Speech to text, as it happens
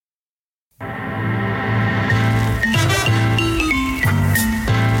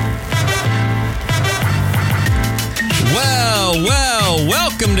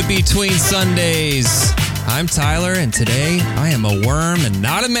Welcome to Between Sundays. I'm Tyler, and today I am a worm and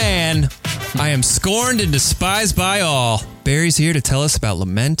not a man. I am scorned and despised by all. Barry's here to tell us about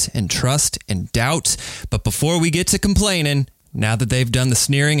lament and trust and doubt. But before we get to complaining, now that they've done the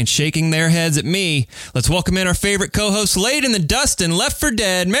sneering and shaking their heads at me, let's welcome in our favorite co-hosts laid in the dust and left for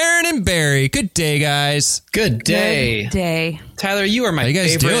dead, Marin and Barry. Good day, guys. Good day. Good day. Tyler, you are my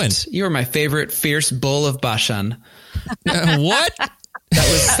favorite. Doing? You are my favorite fierce bull of Bashan. What?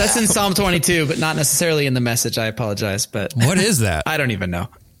 That's in Psalm 22, but not necessarily in the message. I apologize, but what is that? I don't even know.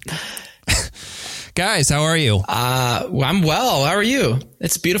 Guys, how are you? I'm well. How are you?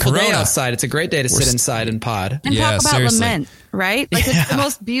 It's a beautiful day outside. It's a great day to sit inside and pod. And talk about seriously. lament, right? Like it's the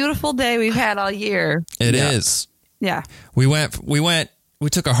most beautiful day we've had all year. It is. Yeah. We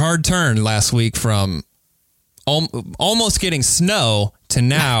took a hard turn last week from almost getting snow to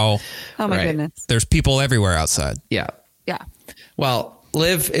now. Oh my goodness. There's people everywhere outside. Yeah. Yeah. Well,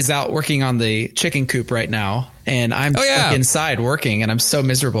 Liv is out working on the chicken coop right now, and I'm stuck inside working, and I'm so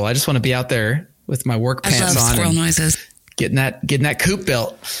miserable. I just want to be out there with my work pants on squirrel and noises. getting that coop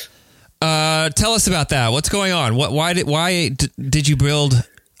built. Tell us about that. What's going on? Why did you build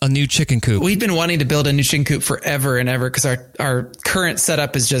a new chicken coop? We've been wanting to build a new chicken coop forever and ever because our current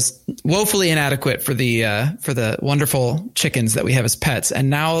setup is just woefully inadequate for the wonderful chickens that we have as pets. And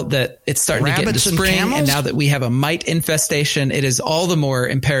now that it's starting to get into spring, and now that we have a mite infestation, it is all the more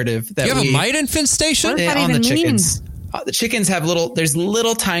imperative that you have a mite infestation What does that on even the mean? chickens. The chickens have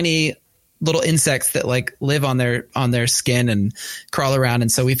little tiny insects that like live on their skin and crawl around.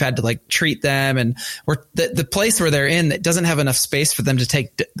 And so we've had to like treat them, and the place where they're in that doesn't have enough space for them to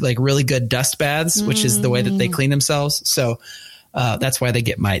take like really good dust baths, which is the way that they clean themselves. So, that's why they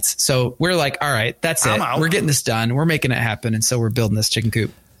get mites. So we're like, all right, that's it. We're getting this done. We're making it happen. And so we're building this chicken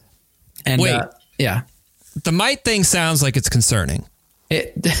coop. And wait, the mite thing sounds like it's concerning.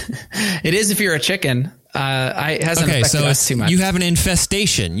 It is if you're a chicken. It hasn't affected us too much. You have an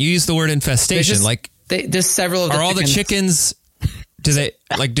infestation. You use the word infestation. There's several of the all the chickens, do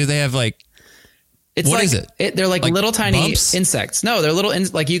they have like, what is it? They're like little tiny bumps? insects. No, they're little,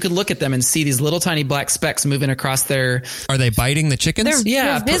 like you could look at them and see these little tiny black specks moving across their. Are they biting the chickens?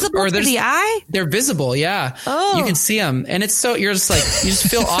 They're visible to the eye? They're visible. Yeah. Oh. You can see them. And it's so, you're just like, you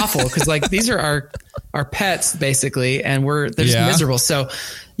just feel awful because like these are our pets basically. And they're just miserable. So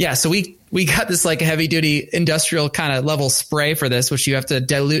yeah. So we got this like heavy duty industrial kind of level spray for this, which you have to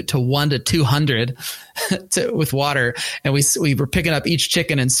dilute to 1 to 200 with water. And we were picking up each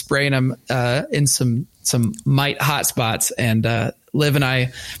chicken and spraying them in some mite hot spots. And Liv and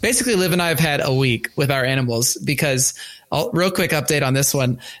I have had a week with our animals because real quick update on this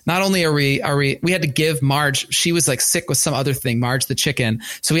one. Not only we had to give Marge, she was like sick with some other thing, Marge the chicken.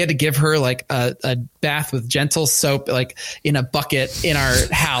 So we had to give her like a bath with gentle soap, like in a bucket in our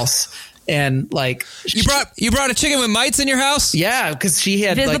house. And like you brought a chicken with mites in your house? Yeah, because she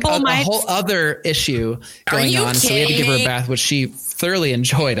had like a whole other issue going on. So we had to give her a bath, which she thoroughly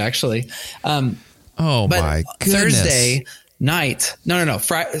enjoyed actually. My goodness. Thursday night,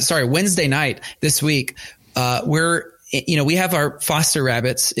 Wednesday night this week, we have our foster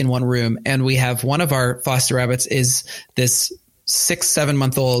rabbits in one room, and we have one of our foster rabbits is this 6-7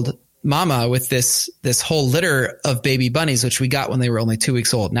 month old mama with this whole litter of baby bunnies, which we got when they were only 2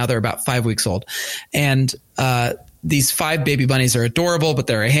 weeks old. Now they're about 5 weeks old. And, these 5 baby bunnies are adorable, but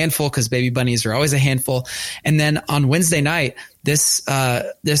they're a handful because baby bunnies are always a handful. And then on Wednesday night, this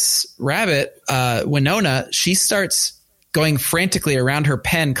rabbit, Winona, she starts going frantically around her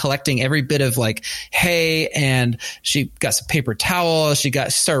pen, collecting every bit of like hay, and she got some paper towel. She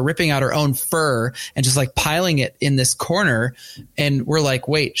started ripping out her own fur and just like piling it in this corner. And we're like,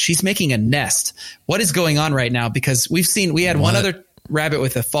 wait, she's making a nest. What is going on right now? Because we had one other rabbit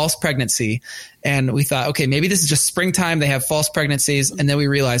with a false pregnancy, and we thought, okay, maybe this is just springtime. They have false pregnancies. And then we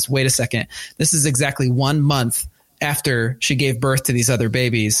realized, wait a second, this is exactly 1 month after she gave birth to these other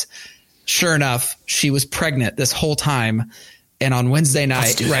babies. Sure enough, she was pregnant this whole time. And on Wednesday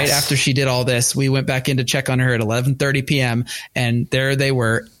night, right after she did all this, we went back in to check on her at 11:30 p.m. And there they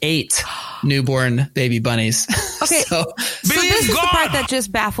were, 8 newborn baby bunnies. Okay. so this is the part that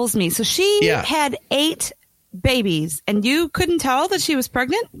just baffles me. So she had 8 babies, and you couldn't tell that she was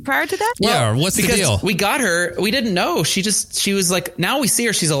pregnant prior to that? Yeah, what's the deal? We got her. We didn't know. She was like, now we see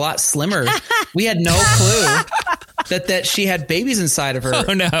her. She's a lot slimmer. We had no clue. that she had babies inside of her.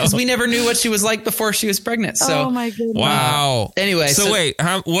 Oh no. Because we never knew what she was like before she was pregnant. So, oh my goodness. Wow. Anyway. So wait,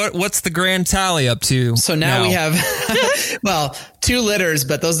 what's the grand tally up to? So now we have, well, 2 litters,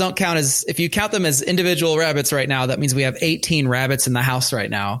 but those don't count as, if you count them as individual rabbits right now, that means we have 18 rabbits in the house right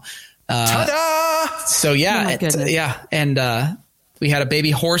now. Ta-da! So yeah, and we had a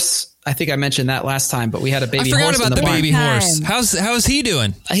baby horse. I think I mentioned that last time, but we had a baby horse. I forgot about the baby horse. How's he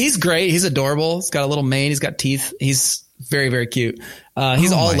doing? He's great. He's adorable. He's got a little mane. He's got teeth. He's very, very cute.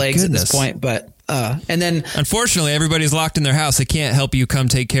 He's all legs at this point, but and then unfortunately everybody's locked in their house. They can't help you come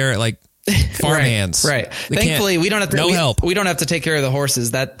take care of like farmhands. Right. Thankfully, we don't have to help. We don't have to take care of the horses.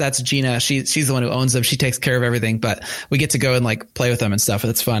 That's Gina. She's the one who owns them. She takes care of everything, but we get to go and like play with them and stuff.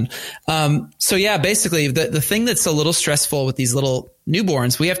 It's fun. So yeah, basically the thing that's a little stressful with these little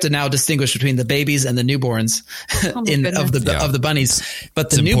newborns, we have to now distinguish between the babies and the newborns of the bunnies.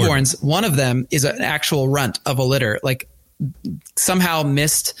 But the newborns, one of them is an actual runt of a litter, like somehow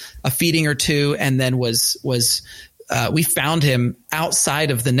missed a feeding or 2. And then we found him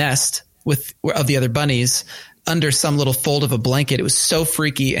outside of the nest of the other bunnies under some little fold of a blanket. It was so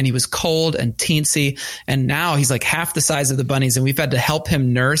freaky, and he was cold and teensy. And now he's like half the size of the bunnies, and we've had to help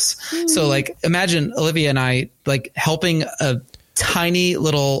him nurse. So like, imagine Olivia and I like helping a tiny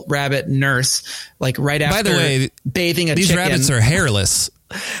little rabbit nurse, like right after By the way, bathing a these chicken. rabbits are hairless.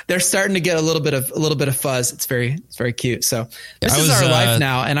 They're starting to get a little bit of fuzz. It's very cute. So this is our life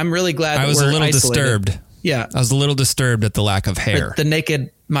now, and I'm really glad that I was we're a little isolated. disturbed. Yeah. I was a little disturbed at the lack of hair. The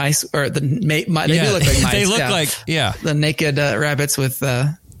naked mice, or they do look like mice. They look like the naked rabbits with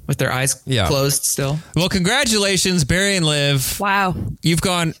their eyes closed still. Well, congratulations, Barry and Liv. Wow.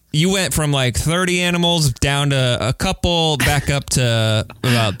 You went from like 30 animals down to a couple, back up to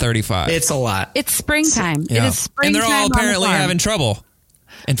about 35. It's a lot. It's springtime. It is springtime. And they're all apparently having trouble.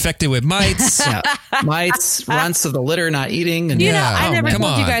 Infected with mites. Mites, runts of the litter, not eating. And I never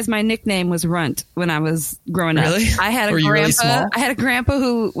told you guys my nickname was Runt when I was growing up. Really? I had a grandpa. Really small? I had a grandpa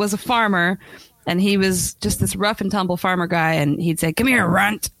who was a farmer, and he was just this rough and tumble farmer guy, and he'd say, "Come here,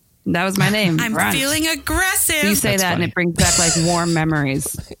 Runt." And that was my name. I'm Runt. feeling aggressive. So you say That's that, funny. and it brings back like warm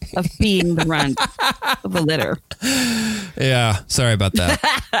memories of being the runt of the litter. Yeah. Sorry about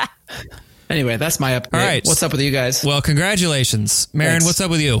that. Anyway, that's my update. All right. What's up with you guys? Well, congratulations. Marin, Thanks. what's up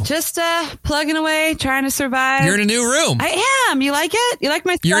with you? Just plugging away, trying to survive. You're in a new room. I am. You like it? You like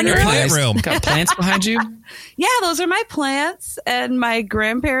my You're in your sunroom? plant room. Got plants behind you? Yeah, those are my plants and my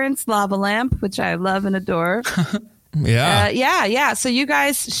grandparents' lava lamp, which I love and adore. Yeah. Yeah. So you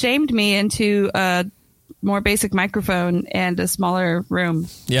guys shamed me into a more basic microphone and a smaller room.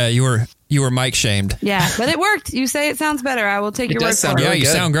 Yeah, you were mic shamed. Yeah, but it worked. You say it sounds better. I will take your word for it. Yeah, you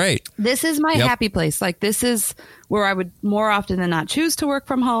sound great. This is my happy place. Like, this is where I would more often than not choose to work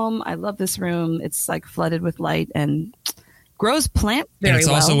from home. I love this room. It's like flooded with light and grows plants very well. And it's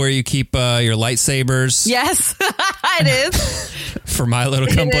also where you keep your lightsabers. Yes, it is. For Milo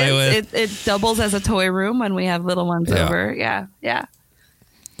to come play with. It doubles as a toy room when we have little ones over. Yeah.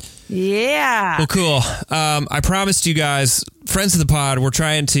 Well, cool. I promised you guys, friends of the pod, we're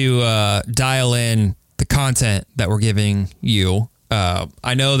trying to dial in the content that we're giving you.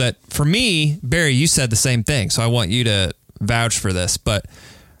 I know that for me, Barry, you said the same thing, so I want you to vouch for this. But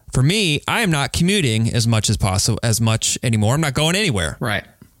for me, I am not commuting as much anymore. I'm not going anywhere. Right.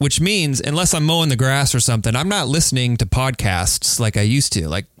 Which means, unless I'm mowing the grass or something, I'm not listening to podcasts like I used to.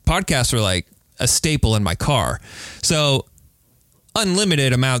 Like, podcasts are like a staple in my car. So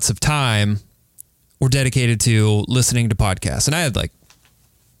unlimited amounts of time were dedicated to listening to podcasts. And I had like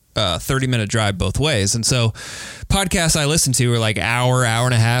a 30-minute drive both ways. And so podcasts I listened to were like hour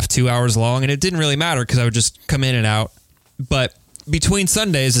and a half, 2 hours long. And it didn't really matter because I would just come in and out. But between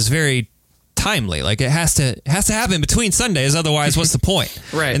Sundays is very timely. Like, it has to happen between Sundays. Otherwise, what's the point?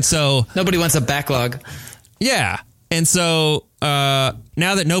 Right. And so nobody wants a backlog. Yeah. And so now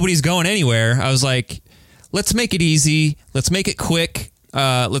that nobody's going anywhere, I was like, let's make it easy. Let's make it quick.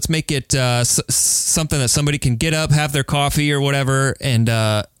 Let's make it something that somebody can get up, have their coffee or whatever, and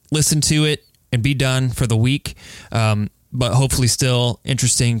listen to it and be done for the week. But hopefully still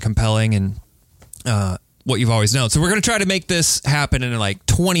interesting, compelling, and what you've always known. So we're going to try to make this happen in a like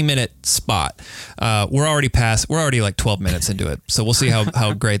 20-minute spot. We're already like 12 minutes into it. So we'll see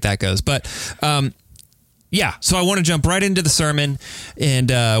how great that goes. But yeah, so I want to jump right into the sermon.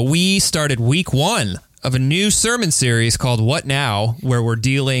 And we started week 1 of a new sermon series called What Now, where we're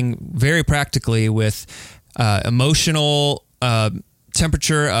dealing very practically with emotional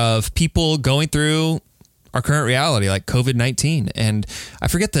temperature of people going through our current reality, like COVID-19. And I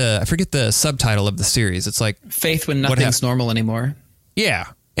forget the subtitle of the series. It's like Faith When Nothing's Normal Anymore. Yeah.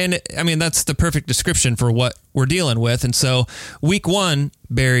 And I mean, that's the perfect description for what we're dealing with. And so week 1,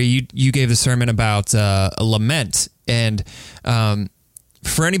 Barry, you gave the sermon about a lament. And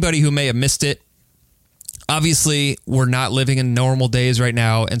for anybody who may have missed it, obviously we're not living in normal days right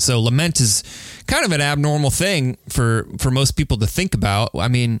now. And so lament is kind of an abnormal thing for most people to think about. I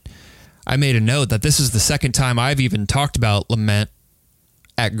mean, I made a note that this is the second time I've even talked about lament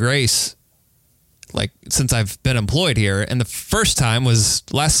at Grace, like since I've been employed here. And the first time was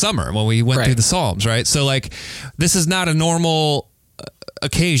last summer when we went through the Psalms, right? So like, this is not a normal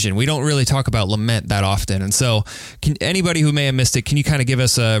occasion. We don't really talk about lament that often. And so anybody who may have missed it, can you kind of give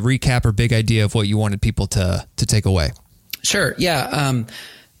us a recap or big idea of what you wanted people to take away? Sure. Yeah.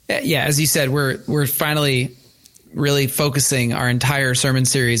 As you said, we're finally really focusing our entire sermon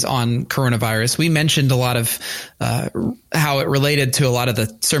series on coronavirus. We mentioned a lot of how it related to a lot of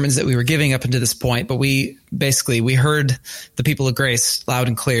the sermons that we were giving up until this point, but we heard the people of Grace loud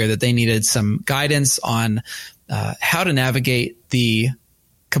and clear that they needed some guidance on how to navigate the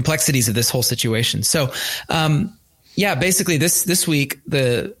complexities of this whole situation. So, basically this week,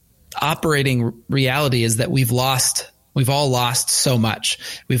 the operating reality is that we've all lost so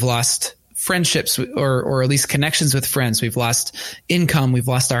much. We've lost friendships or at least connections with friends. We've lost income. We've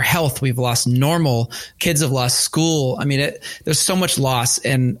lost our health. We've lost normal. Kids have lost school. I mean, there's so much loss.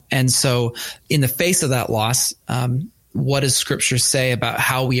 And so in the face of that loss, what does Scripture say about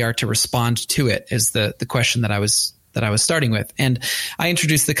how we are to respond to it is the question that I was starting with. And I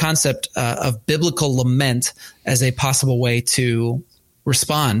introduced the concept of biblical lament as a possible way to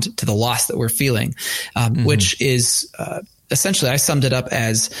respond to the loss that we're feeling, which is essentially, I summed it up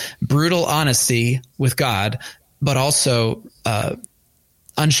as brutal honesty with God, but also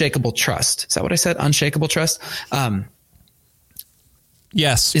unshakable trust. Is that what I said? Unshakable trust?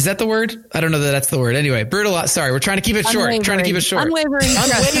 Yes. Is that the word? I don't know that that's the word. Anyway, brutal. Sorry, we're trying to keep it short.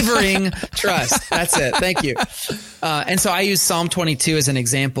 Unwavering trust. That's it. Thank you. And so I use Psalm 22 as an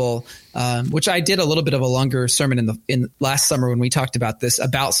example, which I did a little bit of a longer sermon in last summer when we talked about this,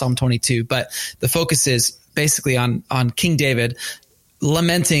 about Psalm 22. But the focus is basically on King David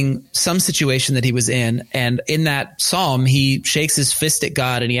lamenting some situation that he was in. And in that psalm, he shakes his fist at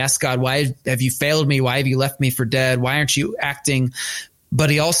God and he asks God, why have you failed me? Why have you left me for dead? Why aren't you acting? But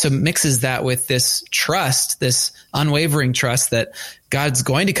he also mixes that with this trust, this unwavering trust that God's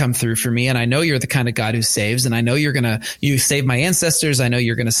going to come through for me. And I know you're the kind of God who saves. And I know you saved my ancestors. I know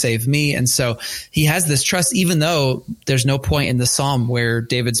you're going to save me. And so he has this trust, even though there's no point in the psalm where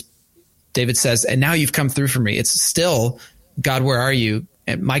David says, and now you've come through for me. It's still, God, where are you?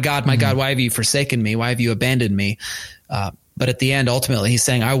 And my God, why have you forsaken me? Why have you abandoned me? But at the end, ultimately, he's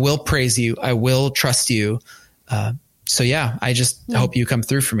saying, I will praise you. I will trust you. So I just hope you come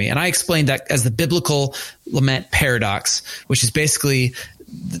through for me. And I explained that as the biblical lament paradox, which is basically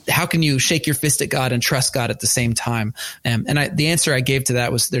how can you shake your fist at God and trust God at the same time? The answer I gave to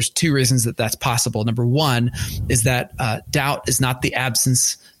that was there's two reasons that that's possible. Number one is that doubt is not the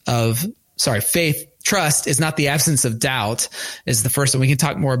absence of faith. Trust is not the absence of doubt is the first one. We can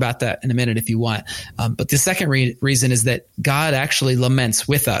talk more about that in a minute if you want. But the second reason is that God actually laments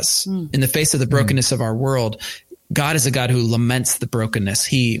with us in the face of the brokenness of our world. God is a God who laments the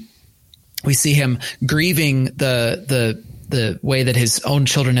brokenness. We see him grieving the way that his own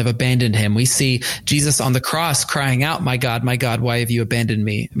children have abandoned him. We see Jesus on the cross crying out, my God, why have you abandoned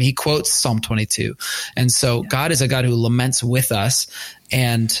me? I mean, he quotes Psalm 22. And so God is a God who laments with us.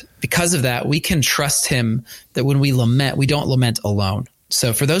 And because of that, we can trust him that when we lament, we don't lament alone.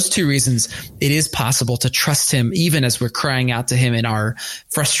 So for those two reasons, it is possible to trust him even as we're crying out to him in our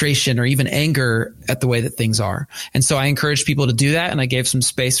frustration or even anger at the way that things are. And so I encourage people to do that. And I gave some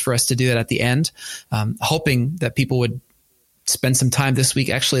space for us to do that at the end, hoping that people would spend some time this week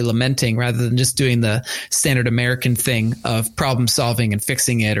actually lamenting rather than just doing the standard American thing of problem solving and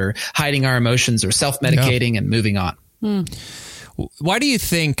fixing it or hiding our emotions or self-medicating and moving on. Why do you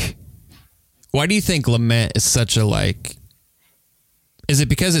think lament is such a is it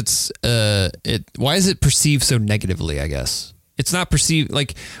because it's why is it perceived so negatively, I guess? It's not perceived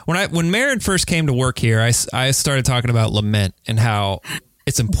when Maren first came to work here, I started talking about lament and how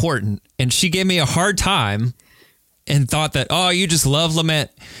it's important, and she gave me a hard time and thought that, oh, you just love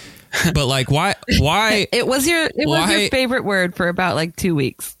lament. But why it was your favorite word for about 2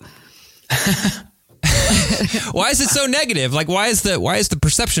 weeks. Why is it so negative? Why is the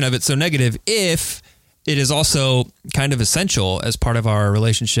perception of it so negative if it is also kind of essential as part of our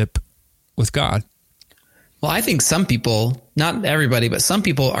relationship with God? Well, I think some people, not everybody, but some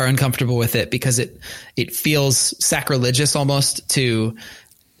people are uncomfortable with it because it feels sacrilegious almost to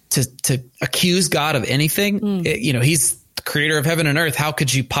accuse God of anything. He's creator of heaven and earth. How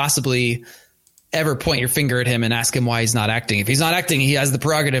could you possibly ever point your finger at him and ask him why he's not acting? If he's not acting, he has the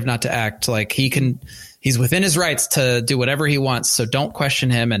prerogative not to act. Like he's within his rights to do whatever he wants. So don't question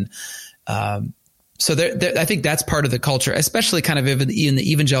him. And, so I think that's part of the culture, especially kind of in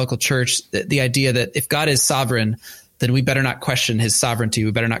the evangelical church, the idea that if God is sovereign, then we better not question his sovereignty. We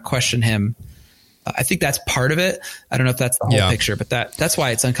better not question him. I think that's part of it. I don't know if that's the whole picture, but that's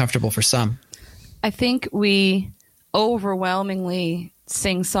why it's uncomfortable for some. I think we overwhelmingly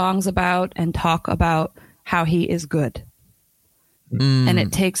sing songs about and talk about how he is good. And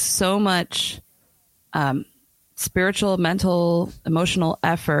it takes so much spiritual, mental, emotional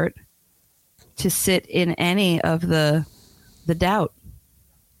effort to sit in any of the doubt.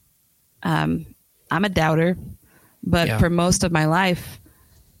 I'm a doubter, but for most of my life,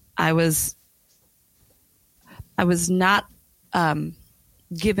 I was not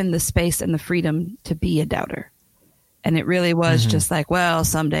given the space and the freedom to be a doubter. And it really was just like, well,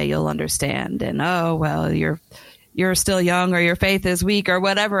 someday you'll understand. And, oh, well, you're still young, or your faith is weak, or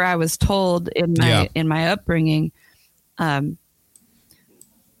whatever I was told in my upbringing. I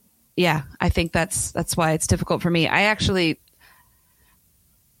think that's why it's difficult for me. I actually,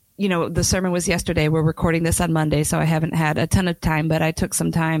 the sermon was yesterday. We're recording this on Monday, so I haven't had a ton of time, but I took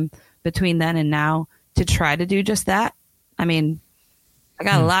some time between then and now to try to do just that. I mean, I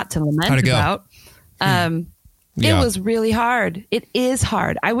got a lot to lament about. It was really hard. It is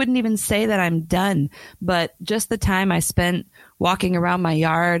hard. I wouldn't even say that I'm done, but just the time I spent walking around my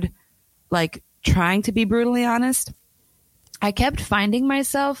yard, like trying to be brutally honest, I kept finding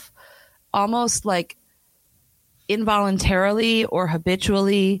myself almost like involuntarily or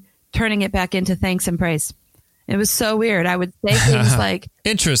habitually turning it back into thanks and praise. It was so weird. I would say things like,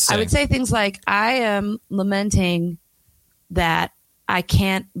 interesting. I would say things like, I am lamenting that I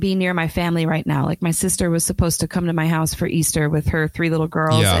can't be near my family right now. Like my sister was supposed to come to my house for Easter with her 3 little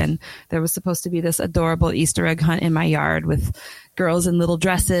girls. And there was supposed to be this adorable Easter egg hunt in my yard with girls in little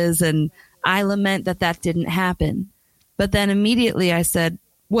dresses. And I lament that didn't happen. But then immediately I said,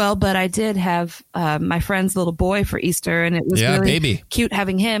 well, but I did have my friend's little boy for Easter, and it was really cute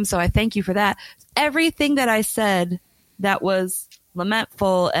having him. So I thank you for that. Everything that I said that was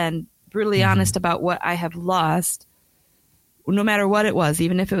lamentful and brutally honest about what I have lost, no matter what it was,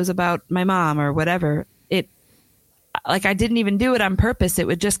 even if it was about my mom or whatever, like I didn't even do it on purpose. It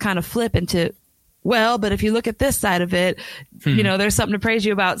would just kind of flip into, well, but if you look at this side of it, there's something to praise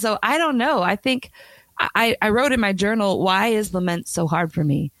you about. So I don't know. I think I wrote in my journal, why is lament so hard for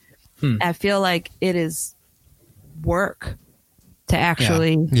me? I feel like it is work to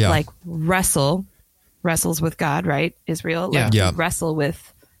actually like wrestles with God, right? Israel, wrestle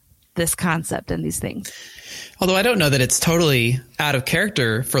with this concept and these things. Although I don't know that it's totally out of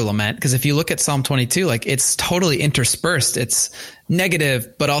character for lament, because if you look at Psalm 22, like it's totally interspersed. It's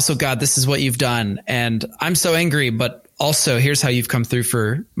negative, but also, God, this is what you've done. And I'm so angry, but also here's how you've come through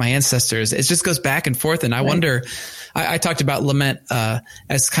for my ancestors. It just goes back and forth. And I wonder, I talked about lament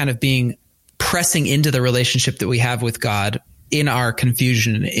as kind of being pressing into the relationship that we have with God in our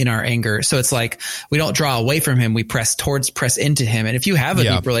confusion, in our anger. So it's like, we don't draw away from him. We press into him. And if you have a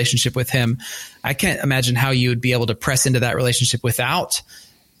deep relationship with him, I can't imagine how you would be able to press into that relationship without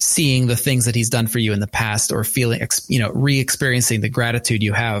seeing the things that he's done for you in the past, or feeling, re-experiencing the gratitude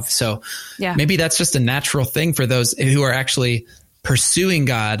you have. So maybe that's just a natural thing for those who are actually pursuing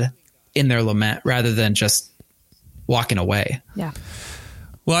God in their lament rather than just walking away. Yeah.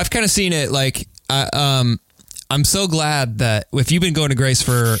 Well, I've kind of seen it like, I'm so glad that if you've been going to Grace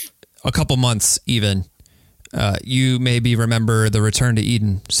for a couple months, even, you maybe remember the Return to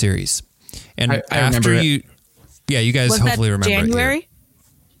Eden series. And I after you, you guys hopefully remember January? it.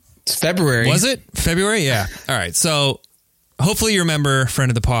 It's February. Was it February? Yeah. All right. So hopefully you remember, friend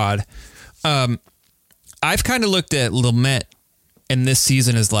of the pod. I've kind of looked at lament in this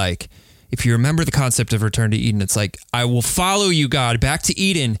season as like, if you remember the concept of Return to Eden, it's like, I will follow you, God, back to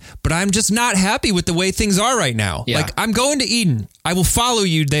Eden, but I'm just not happy with the way things are right now. Yeah. Like, I'm going to Eden. I will follow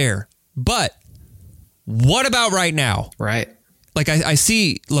you there. But what about right now? Right. Like, I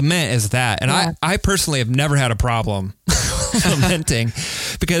see lament as that. And I personally have never had a problem lamenting,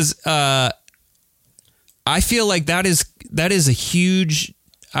 because I feel like that is a huge,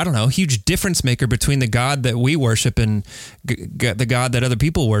 huge difference maker between the God that we worship and the God that other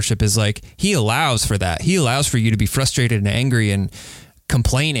people worship. Is like, he allows for that. He allows for you to be frustrated and angry and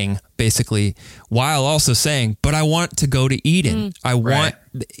complaining, basically, while also saying, but I want to go to Eden.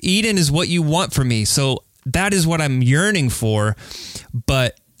 Eden is what you want for me. So that is what I'm yearning for.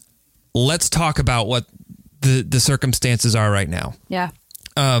 But let's talk about what the circumstances are right now. Yeah.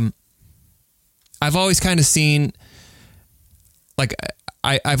 I've always kind of seen like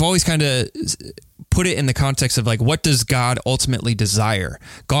I've always kind of put it in the context of like, what does God ultimately desire?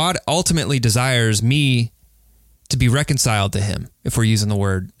 God ultimately desires me to be reconciled to him. If we're using the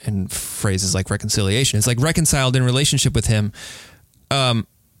word and phrases like reconciliation, it's like reconciled in relationship with him.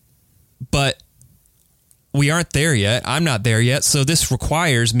 But we aren't there yet. I'm not there yet. So this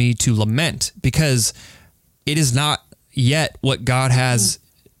requires me to lament, because it is not yet what God has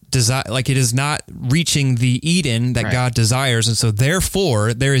desired. Like, it is not reaching the Eden that God desires. And so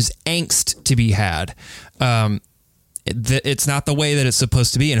therefore there is angst to be had. It's not the way that it's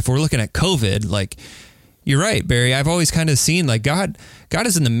supposed to be. And if we're looking at COVID, like, you're right, Barry, I've always kind of seen like God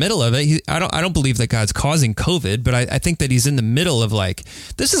is in the middle of it. I don't believe that God's causing COVID, but I think that he's in the middle of like,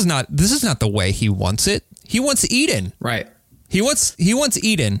 this is not the way he wants it. He wants Eden. Right. He wants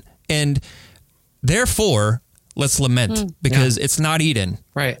Eden, and therefore let's lament, because it's not Eden.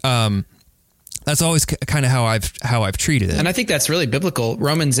 Right. That's always kind of how I've treated it. And I think that's really biblical.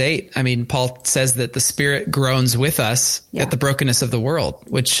 Romans 8, I mean, Paul says that the Spirit groans with us at the brokenness of the world,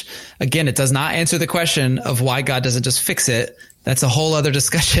 which, again, it does not answer the question of why God doesn't just fix it. That's a whole other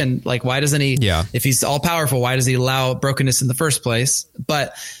discussion. Like, why doesn't he, if he's all powerful, why does he allow brokenness in the first place?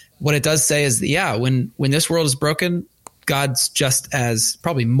 But what it does say is, when this world is broken, God's just as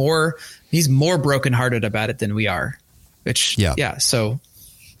probably he's more brokenhearted about it than we are, which, So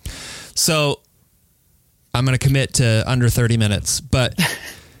I'm going to commit to under 30 minutes, but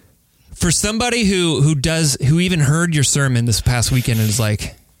for somebody who even heard your sermon this past weekend and is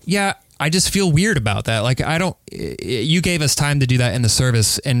like, I just feel weird about that. Like, you gave us time to do that in the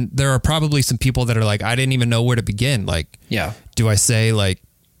service. And there are probably some people that are like, I didn't even know where to begin. Like, do I say like,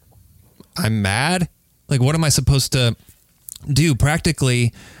 I'm mad? Like, what am I supposed to do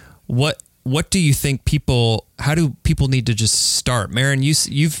practically? What do you think how do people need to just start? Maren,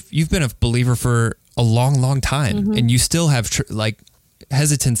 you've been a believer for a long, long time, and you still have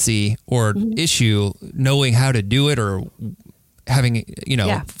hesitancy or issue knowing how to do it, or having,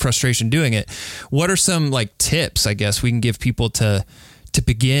 frustration doing it. What are some like tips, I guess, we can give people to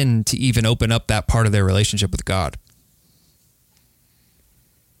begin to even open up that part of their relationship with God?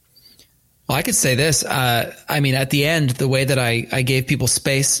 Well, I could say this. I mean, at the end, the way that I gave people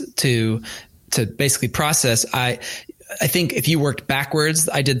space to basically process, I think if you worked backwards,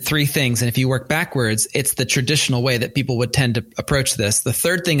 I did 3 things. And if you work backwards, it's the traditional way that people would tend to approach this. The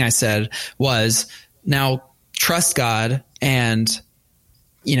third thing I said was, now trust God and,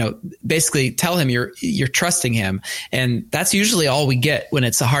 basically tell him you're trusting him. And that's usually all we get when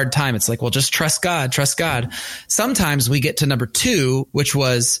it's a hard time. It's like, well, just trust God, trust God. Sometimes we get to number 2, which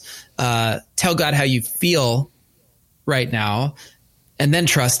was, tell God how you feel right now, and then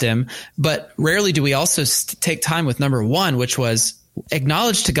trust him. But rarely do we also take time with number 1, which was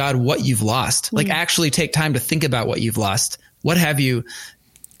acknowledge to God what you've lost. Like, actually take time to think about what you've lost. What have you,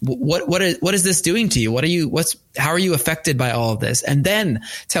 what is this doing to you? How are you affected by all of this? And then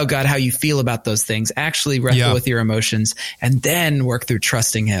tell God how you feel about those things. Actually wrestle with your emotions, and then work through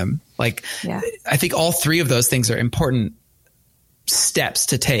trusting him. Like, I think all 3 of those things are important steps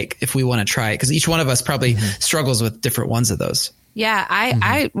to take if we want to try it, because each one of us probably struggles with different ones of those. Yeah,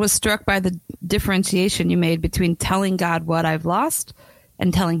 I was struck by the differentiation you made between telling God what I've lost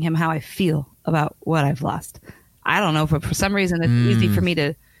and telling him how I feel about what I've lost. I don't know, but for some reason it's easy for me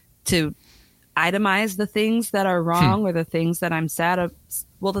to itemize the things that are wrong or the things that I'm sad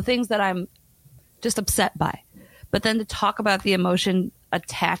the things that I'm just upset by. But then to talk about the emotion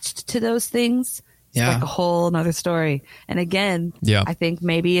attached to those things, it's like a whole another story. And again, I think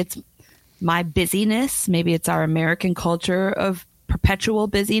maybe it's my busyness, maybe it's our American culture of perpetual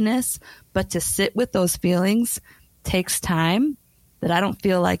busyness, but to sit with those feelings takes time that I don't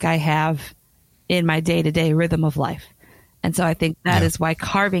feel like I have in my day-to-day rhythm of life. And so I think that is why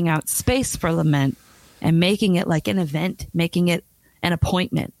carving out space for lament and making it like an event, making it an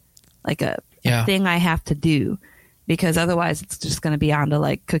appointment, like a thing I have to do, because otherwise it's just going to be on to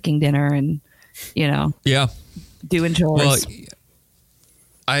like cooking dinner and, doing chores. Well,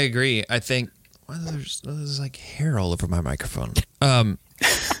 I agree. I think there's like hair all over my microphone. I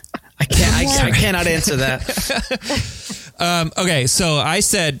cannot answer that. Okay. So I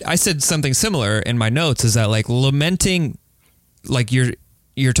said something similar in my notes, is that like lamenting, like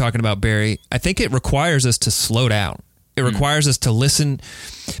you're talking about, Barry, I think it requires us to slow down. It requires us to listen,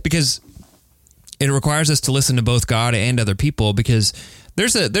 because it requires us to listen to both God and other people, because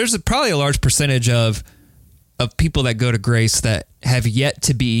there's probably a large percentage of people that go to Grace that have yet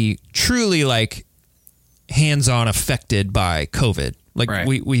to be truly like hands-on affected by COVID, Like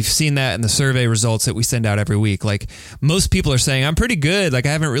Right. we've seen that in the survey results that we send out every week. Like most people are saying, I'm pretty good. Like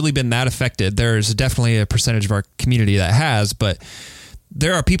I haven't really been that affected. There's definitely a percentage of our community that has, but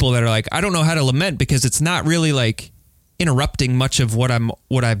there are people that are like, I don't know how to lament because it's not really like interrupting much of what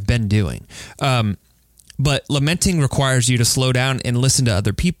I've been doing. But lamenting requires you to slow down and listen to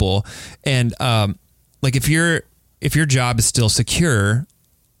other people. And like if your job is still secure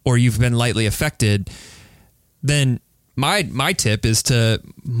or you've been lightly affected, then my tip is to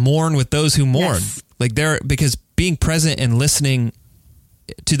mourn with those who mourn. Yes. Like because being present and listening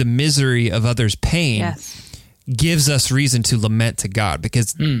to the misery of others' pain Yes. gives us reason to lament to God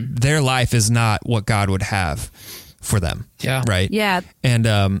because their life is not what God would have for them. Yeah. Right. Yeah.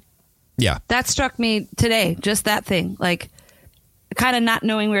 And yeah. That struck me today, just that thing, like kind of not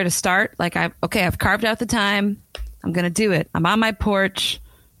knowing where to start. Like I've carved out the time. I'm going to do it. I'm on my porch.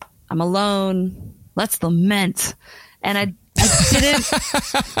 I'm alone. Let's lament. And I didn't,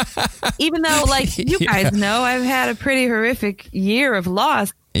 even though like you guys know, I've had a pretty horrific year of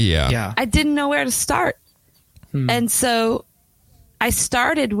loss. Yeah. I didn't know where to start. And so I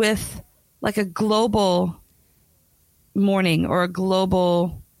started with like a global mourning or a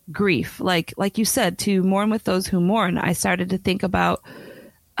global grief. Like you said, to mourn with those who mourn. I started to think about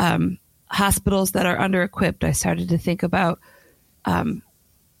hospitals that are under-equipped. I started to think about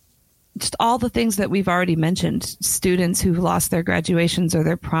just all the things that we've already mentioned. Students who lost their graduations or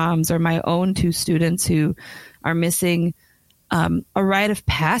their proms, or my own two students who are missing a rite of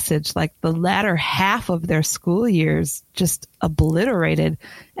passage, like the latter half of their school years just obliterated,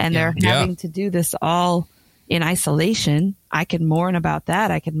 and they're having to do this all in isolation. I can mourn about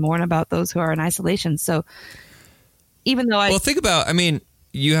that. I can mourn about those who are in isolation. So even though Well, think about, I mean,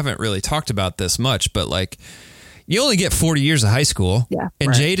 you haven't really talked about this much, but like you only get 40 years of high school. Yeah. And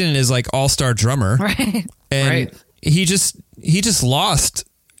Right. Jaden is like all-star drummer. right. And Right. he just lost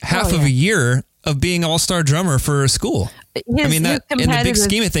half of a year of being all-star drummer for a school. I mean, that in the big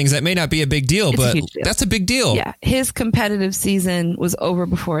scheme of things, that may not be a big deal, It's a but huge deal. that's a big deal. Yeah, his competitive season was over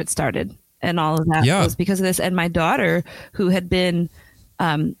before it started, and all of that was because of this. And my daughter, who had been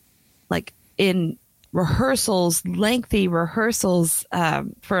like in rehearsals, lengthy rehearsals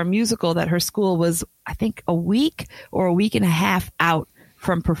for a musical that her school was, I think, a week or a week and a half out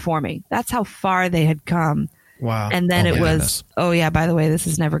from performing. That's how far they had come. Wow. And then it was, goodness. oh yeah, by the way, this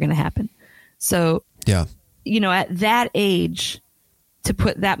is never going to happen. So, Yeah. you know, at that age, to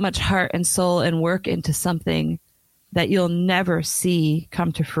put that much heart and soul and work into something that you'll never see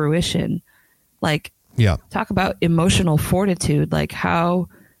come to fruition, like, Yeah. talk about emotional fortitude. Like how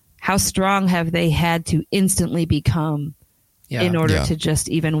strong have they had to instantly become in order to just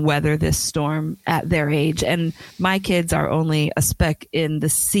even weather this storm at their age? And my kids are only a speck in the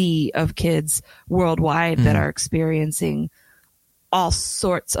sea of kids worldwide that are experiencing all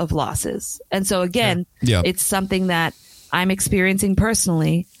sorts of losses. And so again, it's something that I'm experiencing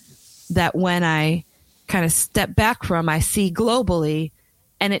personally, that when I kind of step back from, I see globally,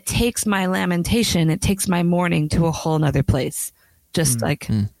 and it takes my lamentation, it takes my mourning to a whole nother place. Just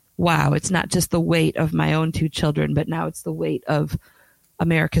wow, it's not just the weight of my own two children, but now it's the weight of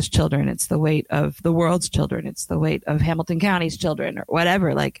America's children. It's the weight of the world's children. It's the weight of Hamilton County's children, or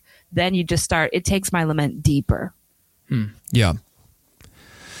whatever. Like, then you just start, it takes my lament deeper. Yeah.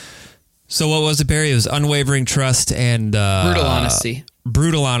 So what was it, Barry? It was unwavering trust and brutal honesty.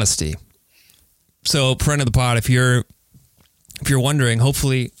 Brutal honesty. So, friend of the pod, if you're wondering,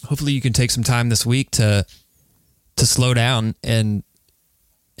 hopefully you can take some time this week to slow down and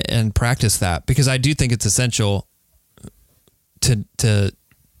practice that, because I do think it's essential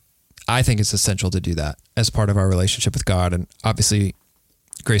I think it's essential to do that as part of our relationship with God, and obviously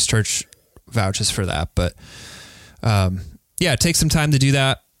Grace Church vouches for that. But take some time to do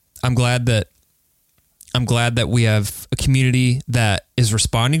that. I'm glad that we have a community that is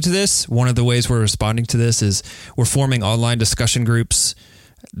responding to this. One of the ways we're responding to this is we're forming online discussion groups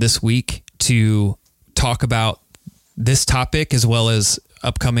this week to talk about this topic as well as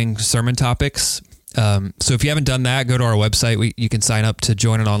upcoming sermon topics. So if you haven't done that, go to our website. You can sign up to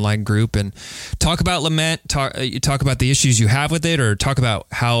join an online group and talk about lament, talk about the issues you have with it, or talk about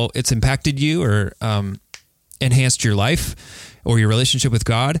how it's impacted you or enhanced your life or your relationship with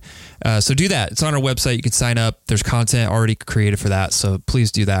God. So do that. It's on our website. You can sign up. There's content already created for that. So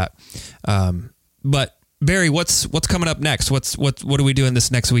please do that. But Barry, what's coming up next? What are we doing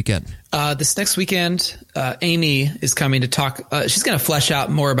this next weekend? This next weekend, Amy is coming to talk. She's going to flesh out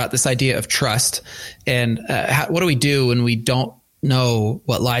more about this idea of trust and what do we do when we don't know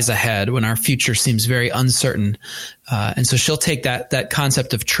what lies ahead, when our future seems very uncertain. And so she'll take that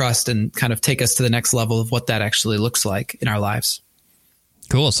concept of trust and kind of take us to the next level of what that actually looks like in our lives.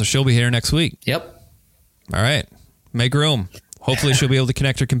 Cool. So she'll be here next week. Yep. All right. Make room. Hopefully she'll be able to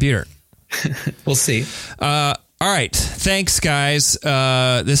connect her computer. We'll see. All right. Thanks, guys.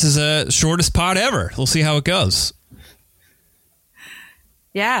 This is a shortest pod ever. We'll see how it goes.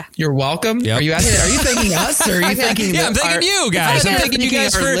 Yeah. You're welcome. Yep. Are you thanking us or are you thanking I'm thanking you guys. I'm thanking you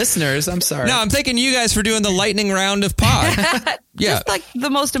guys our for listeners. I'm sorry. No, I'm thanking you guys for doing the lightning round of pod. Yeah. Just like the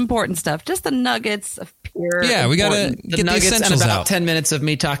most important stuff. Just the nuggets of pure. Yeah, we got to the get the nuggets and essentials about out. 10 minutes of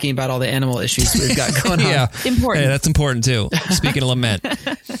me talking about all the animal issues we've got going on. Yeah. Important. Hey, that's important too. Speaking of lament.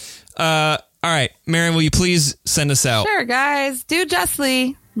 All right, Marion, will you please send us out? Sure, guys. Do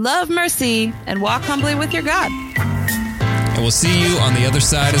justly, love mercy, and walk humbly with your God. And we'll see you on the other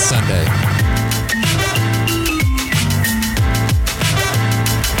side of Sunday.